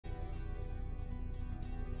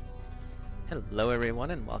Hello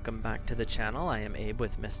everyone and welcome back to the channel. I am Abe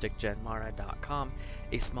with MysticGenMara.com,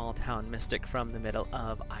 a small town mystic from the middle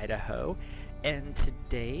of Idaho. And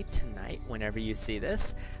tonight, whenever you see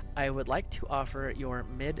this, I would like to offer your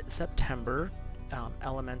mid-September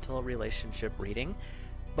elemental relationship reading.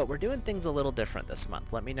 But we're doing things a little different this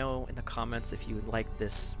month. Let me know in the comments if you would like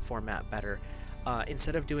this format better.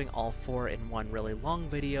 Instead of doing all four in one really long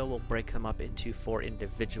video, we'll break them up into 4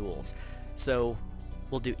 individuals. So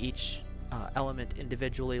we'll do each element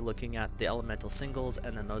individually, looking at the elemental singles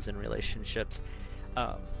and then those in relationships.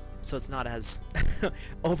 So it's not as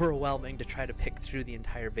overwhelming to try to pick through the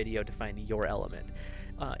entire video to find your element.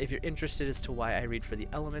 If you're interested as to why I read for the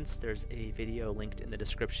elements, there's a video linked in the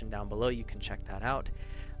description down below. You can check that out.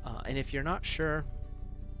 And if you're not sure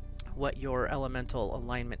what your elemental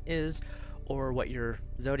alignment is or what your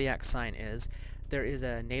zodiac sign is, there is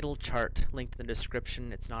a natal chart linked in the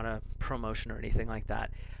description. It's not a promotion or anything like that.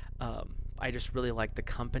 I just really like the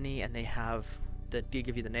company, and they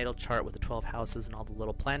give you the natal chart with the 12 houses and all the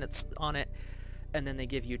little planets on it, and then they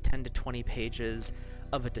give you 10 to 20 pages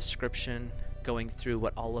of a description going through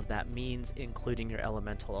what all of that means, including your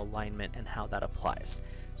elemental alignment and how that applies.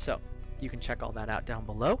 So you can check all that out down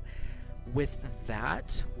below. With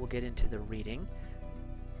that, we'll get into the reading.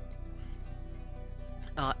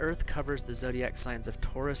 Earth covers the zodiac signs of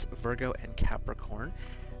Taurus, Virgo, and Capricorn,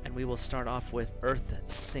 and we will start off with Earth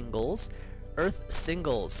singles. Earth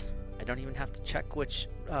singles, I don't even have to check which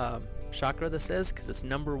chakra this is because it's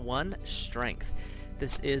number 1, strength.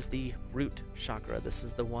 This is the root chakra. This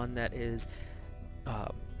is the one that is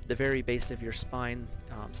the very base of your spine.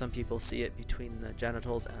 Some people see it between the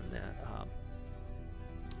genitals and the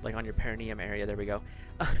like on your perineum area. There we go.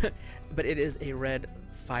 But it is a red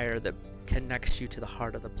fire that connects you to the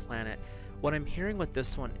heart of the planet. What I'm hearing with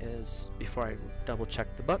this one is, before I double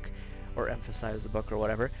check the book or emphasize the book or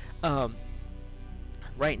whatever,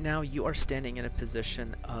 right now you are standing in a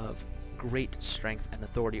position of great strength and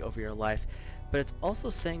authority over your life, but it's also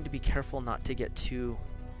saying to be careful not to get too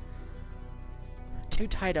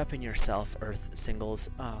tied up in yourself, Earth singles.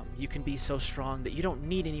 You can be so strong that you don't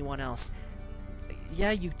need anyone else.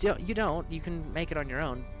 Yeah, you don't. You can make it on your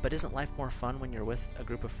own, but isn't life more fun when you're with a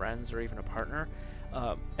group of friends or even a partner?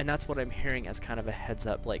 And that's what I'm hearing as kind of a heads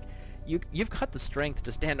up. Like, you've got the strength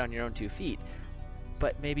to stand on your own 2 feet,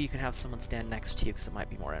 but maybe you can have someone stand next to you because it might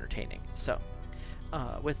be more entertaining. So,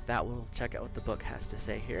 with that, we'll check out what the book has to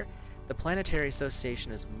say here. The planetary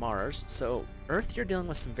association is Mars. So, Earth, you're dealing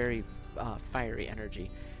with some very fiery energy.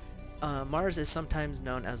 Mars is sometimes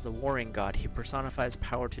known as the warring god. He personifies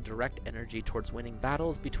power to direct energy towards winning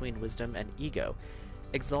battles between wisdom and ego.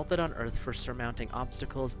 Exalted on Earth for surmounting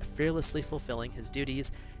obstacles, fearlessly fulfilling his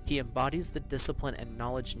duties, he embodies the discipline and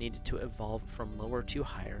knowledge needed to evolve from lower to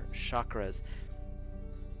higher chakras.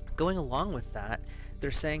 Going along with that,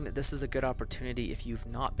 they're saying that this is a good opportunity if you've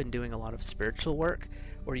not been doing a lot of spiritual work,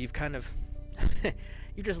 or you've kind of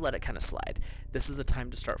you just let it kind of slide. This is a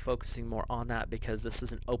time to start focusing more on that, because this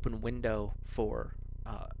is an open window for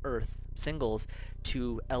Earth singles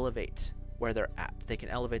to elevate where they're at. They can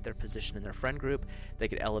elevate their position in their friend group, they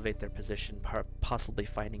could elevate their position possibly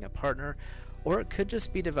finding a partner, or it could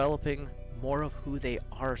just be developing more of who they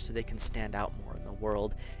are so they can stand out more in the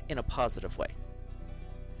world in a positive way.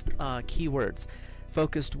 Keywords: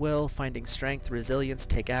 focused will, finding strength, resilience,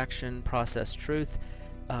 take action, process truth,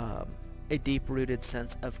 a deep-rooted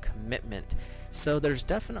sense of commitment. So there's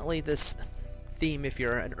definitely this theme. If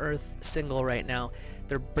you're an Earth single right now,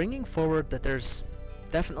 they're bringing forward that there's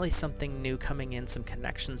definitely something new coming in, some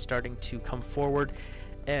connections starting to come forward,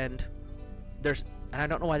 and I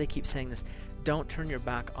don't know why they keep saying this, don't turn your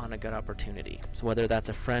back on a good opportunity. So whether that's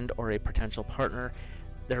a friend or a potential partner,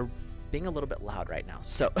 they're being a little bit loud right now.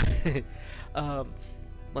 So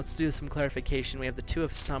let's do some clarification. We have the 2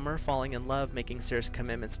 of Summer, falling in love, making serious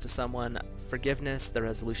commitments to someone, forgiveness, the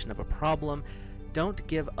resolution of a problem. Don't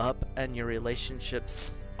give up, and your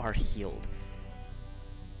relationships are healed.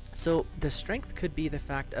 So the strength could be the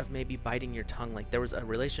fact of maybe biting your tongue. Like, there was a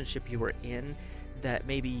relationship you were in that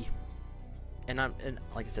maybe, and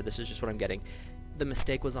like I said, this is just what I'm getting, the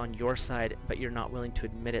mistake was on your side, but you're not willing to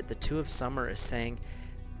admit it. The 2 of Summer is saying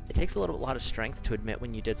it takes a lot of strength to admit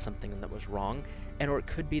when you did something that was wrong, or it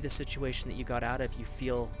could be the situation that you got out of. You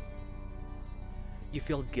feel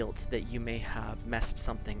guilt that you may have messed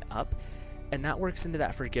something up, and that works into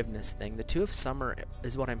that forgiveness thing. The 2 of Summer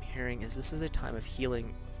is what I'm hearing is this is a time of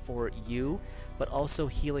healing for you, but also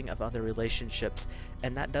healing of other relationships,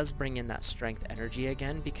 and that does bring in that strength energy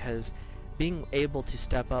again, because being able to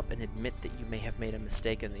step up and admit that you may have made a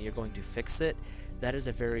mistake and that you're going to fix it, that is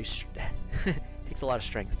a very takes a lot of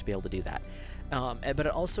strength to be able to do that. But it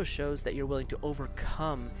also shows that you're willing to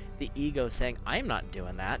overcome the ego saying, I'm not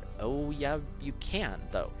doing that. Oh yeah, you can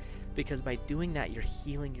though, because by doing that, you're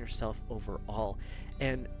healing yourself overall.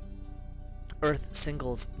 And Earth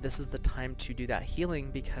singles, this is the time to do that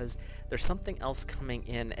healing because there's something else coming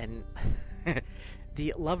in, and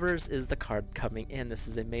the Lovers is the card coming in. This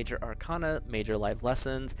is a major arcana, major life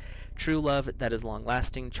lessons, true love that is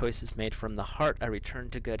long-lasting, choices made from the heart, a return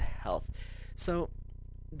to good health. So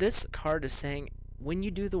this card is saying when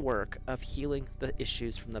you do the work of healing the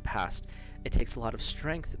issues from the past, it takes a lot of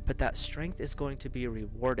strength, but that strength is going to be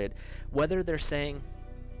rewarded. Whether they're saying,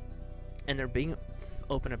 and they're being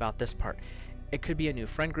open about this part, it could be a new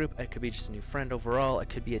friend group, it could be just a new friend overall, it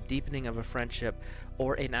could be a deepening of a friendship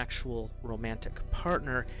or an actual romantic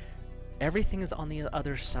partner. Everything is on the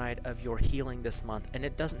other side of your healing this month, and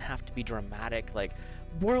it doesn't have to be dramatic, like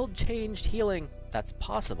world changed healing. That's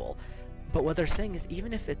possible. But what they're saying is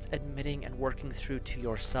even if it's admitting and working through to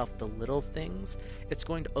yourself the little things, it's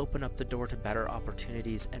going to open up the door to better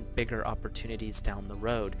opportunities and bigger opportunities down the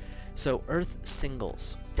road. So Earth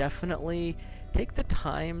singles, definitely take the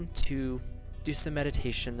time to do some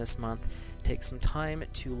meditation this month. Take some time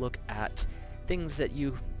to look at things that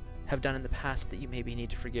you have done in the past that you maybe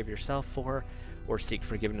need to forgive yourself for, or seek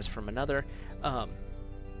forgiveness from another,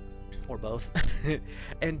 or both,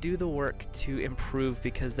 and do the work to improve,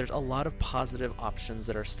 because there's a lot of positive options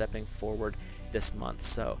that are stepping forward this month.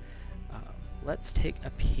 So let's take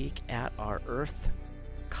a peek at our Earth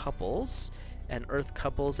couples. And Earth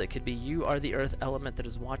couples, it could be you are the Earth element that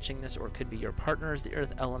is watching this, or it could be your partner is the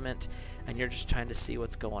Earth element and you're just trying to see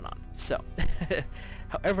what's going on. So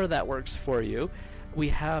however that works for you, we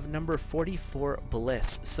have number 44,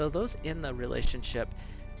 bliss. So those in the relationship,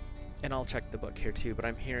 and I'll check the book here too, but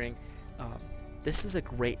I'm hearing this is a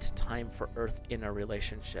great time for Earth in a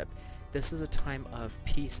relationship. This is a time of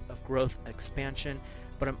peace, of growth, expansion,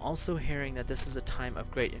 but I'm also hearing that this is a time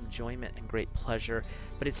of great enjoyment and great pleasure,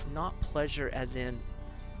 but it's not pleasure as in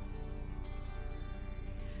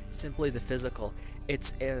simply the physical.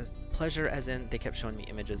 It's a pleasure as in, they kept showing me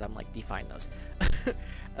images, I'm like, define those.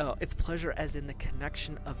 It's pleasure as in the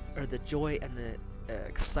connection of, or the joy and the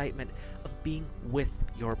excitement of being with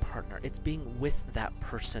your partner. It's being with that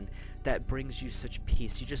person that brings you such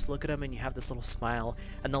peace. You just look at them and you have this little smile,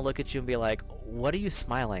 and they'll look at you and be like, what are you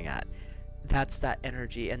smiling at? That's that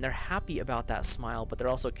energy, and they're happy about that smile, but they're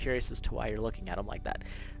also curious as to why you're looking at them like that.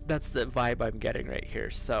 That's the vibe I'm getting right here.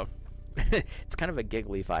 So it's kind of a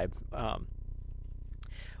giggly vibe.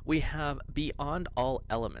 We have beyond all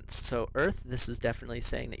elements. So Earth, this is definitely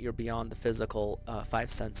saying that you're beyond the physical 5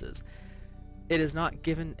 senses. It is not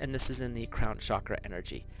given, and this is in the crown chakra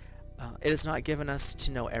energy, it is not given us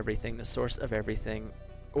to know everything, the source of everything,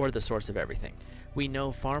 or the source of everything. We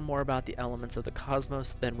know far more about the elements of the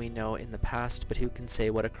cosmos than we know in the past, but who can say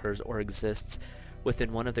what occurs or exists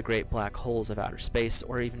within one of the great black holes of outer space,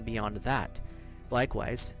 or even beyond that?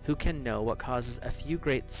 Likewise, who can know what causes a few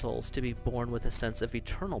great souls to be born with a sense of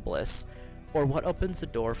eternal bliss, or what opens the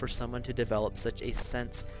door for someone to develop such a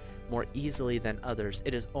sense more easily than others?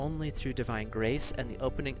 It is only through divine grace and the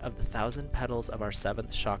opening of the 1,000 petals of our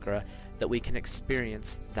 7th chakra that we can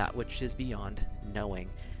experience that which is beyond knowing.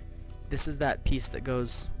 This is that peace that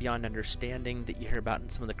goes beyond understanding that you hear about in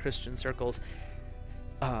some of the Christian circles.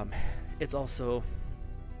 It's also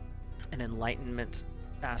an enlightenment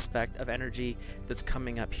aspect of energy that's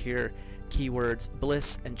coming up here. Keywords: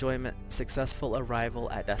 bliss, enjoyment, successful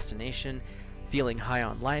arrival at destination, feeling high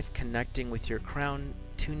on life, connecting with your crown,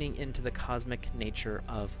 tuning into the cosmic nature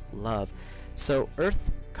of love. So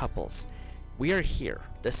Earth couples, we are here.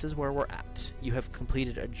 This is where we're at. You have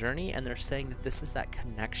completed a journey, and they're saying that this is that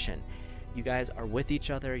connection. You guys are with each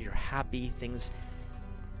other, you're happy, things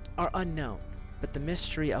are unknown, but the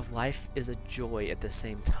mystery of life is a joy at the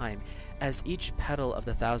same time. As each petal of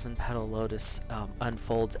the 1,000-petal lotus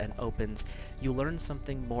unfolds and opens, you learn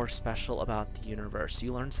something more special about the universe.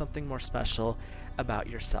 You learn something more special about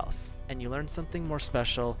yourself, and you learn something more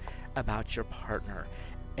special about your partner.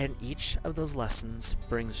 And each of those lessons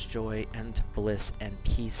brings joy and bliss and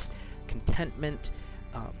peace, contentment,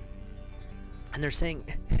 and they're saying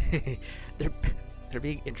they're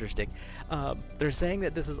being interesting. They're saying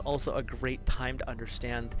that this is also a great time to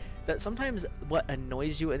understand that sometimes what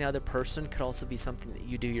annoys you in the other person could also be something that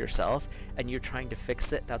you do yourself, and you're trying to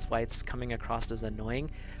fix it. That's why it's coming across as annoying.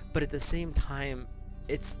 But at the same time,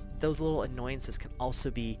 it's those little annoyances can also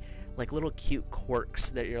be like little cute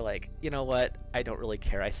quirks that you're like, you know what, I don't really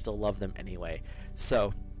care, I still love them anyway.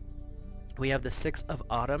 So we have the 6 of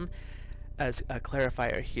autumn as a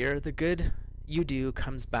clarifier here. The good you do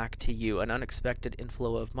comes back to you, an unexpected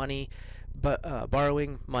inflow of money, but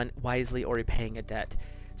borrowing wisely or repaying a debt.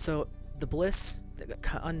 So the bliss, the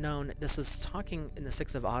unknown, this is talking in the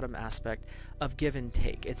Six of Autumn aspect of give and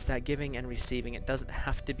take. It's that giving and receiving. It doesn't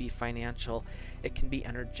have to be financial. It can be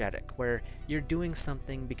energetic, where you're doing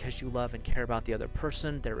something because you love and care about the other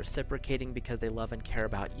person. They're reciprocating because they love and care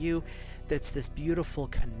about you. That's this beautiful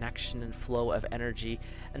connection and flow of energy.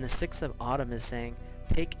 And the Six of Autumn is saying,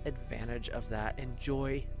 take advantage of that.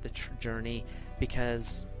 Enjoy the journey,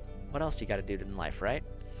 because what else do you got to do in life, right?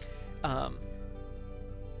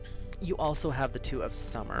 You also have the Two of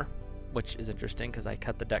Summer, which is interesting because I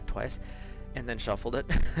cut the deck twice and then shuffled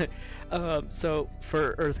it. So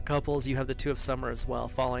for Earth couples, you have the Two of Summer as well.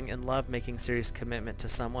 Falling in love, making serious commitment to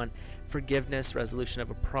someone, forgiveness, resolution of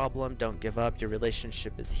a problem, don't give up, your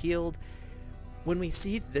relationship is healed. When we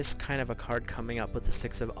see this kind of a card coming up with the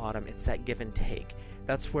Six of Autumn, it's that give and take.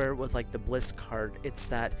 That's where with like the Bliss card, it's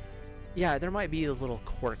that, yeah, there might be those little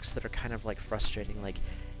quirks that are kind of like frustrating. Like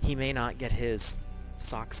he may not get his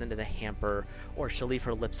socks into the hamper, or she'll leave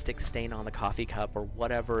her lipstick stain on the coffee cup, or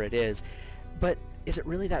whatever it is. But is it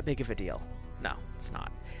really that big of a deal? No, it's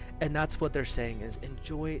not. And that's what they're saying, is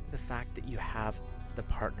enjoy the fact that you have the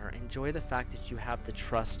partner. Enjoy the fact that you have the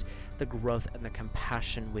trust, the growth, and the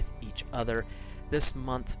compassion with each other. This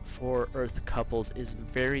month for Earth couples is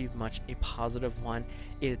very much a positive one.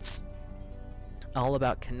 It's all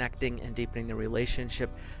about connecting and deepening the relationship,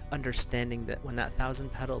 understanding that when that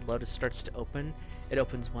 1,000-petaled lotus starts to open, it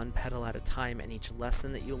opens one petal at a time, and each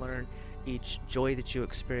lesson that you learn, each joy that you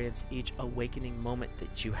experience, each awakening moment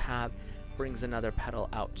that you have brings another petal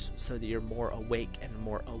out, so that you're more awake and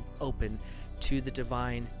more open to the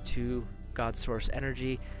divine, to God's source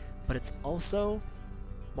energy, but it's also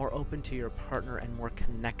more open to your partner and more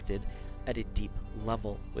connected at a deep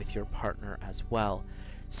level with your partner as well.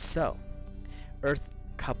 So Earth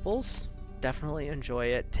couples, definitely enjoy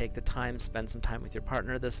it. Take the time, spend some time with your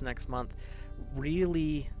partner this next month.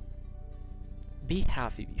 Really be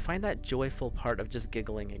happy. Find that joyful part of just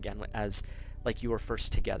giggling again as like you were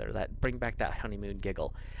first together. That bring back that honeymoon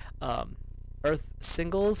giggle. Earth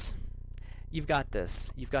singles, you've got this.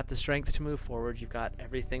 You've got the strength to move forward. You've got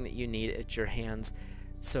everything that you need at your hands.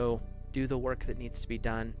 So do the work that needs to be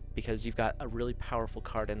done, because you've got a really powerful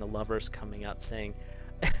card in the Lovers coming up saying,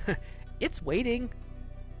 it's waiting.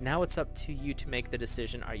 Now it's up to you to make the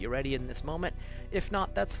decision. Are you ready in this moment? If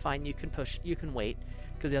not, that's fine. You can push, you can wait,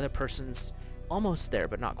 because the other person's almost there,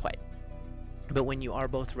 but not quite. But when you are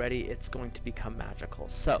both ready, it's going to become magical.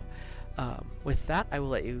 So with that, I will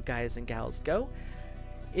let you guys and gals go.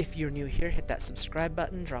 If you're new here, hit that subscribe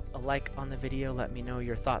button, drop a like on the video, let me know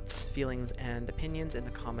your thoughts, feelings, and opinions in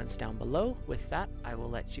the comments down below. With that, I will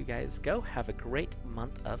let you guys go. Have a great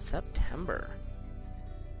month of September.